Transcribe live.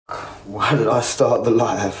Why did I start the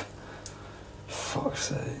live? Fuck's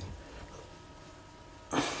sake.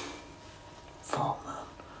 Fuck, man.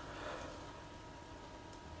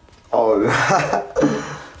 Oh.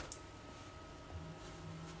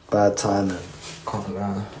 Bad timing. Can't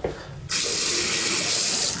lie.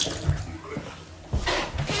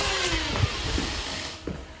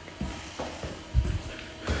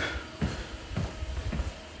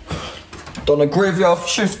 Done a graveyard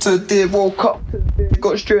shift today, woke up today,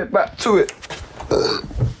 got straight back to it.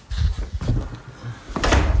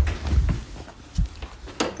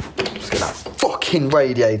 Let's get that fucking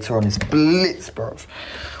radiator on his blitz, bro.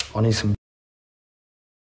 I need some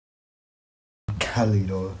Cali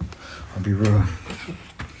though, I'll be real.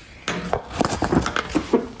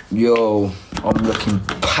 Yo, I'm looking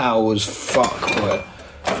pow as fuck, boy.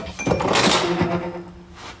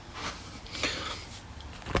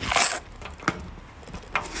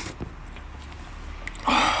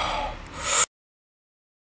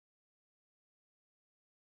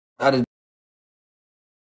 Added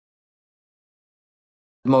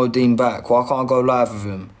Modine back. Why can't I go live with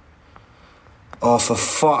him? Oh, for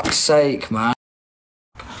fuck's sake, man.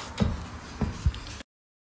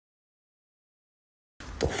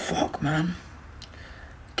 The fuck, man?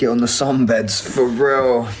 Get on the sunbeds, for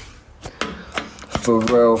real. For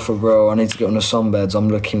real, for real. I need to get on the sunbeds. I'm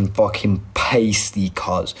looking fucking pasty,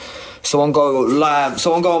 cuz. Someone go live.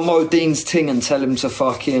 Someone go on Modine's thing and tell him to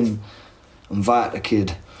fucking invite the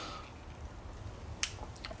kid.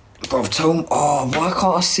 Bro, tell him, oh, why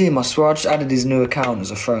can't I see him? I swear I just added his new account as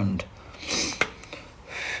a friend.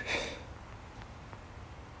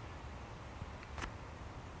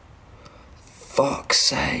 Fuck's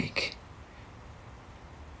sake.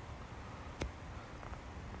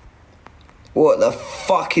 What the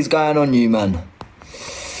fuck is going on, you man?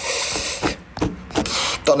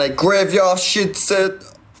 Done a graveyard shit, said.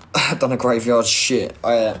 Done a graveyard shit.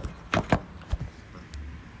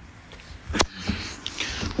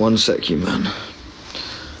 One sec, you man.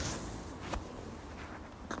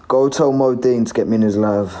 Go tell Modine to get me in his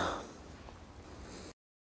live.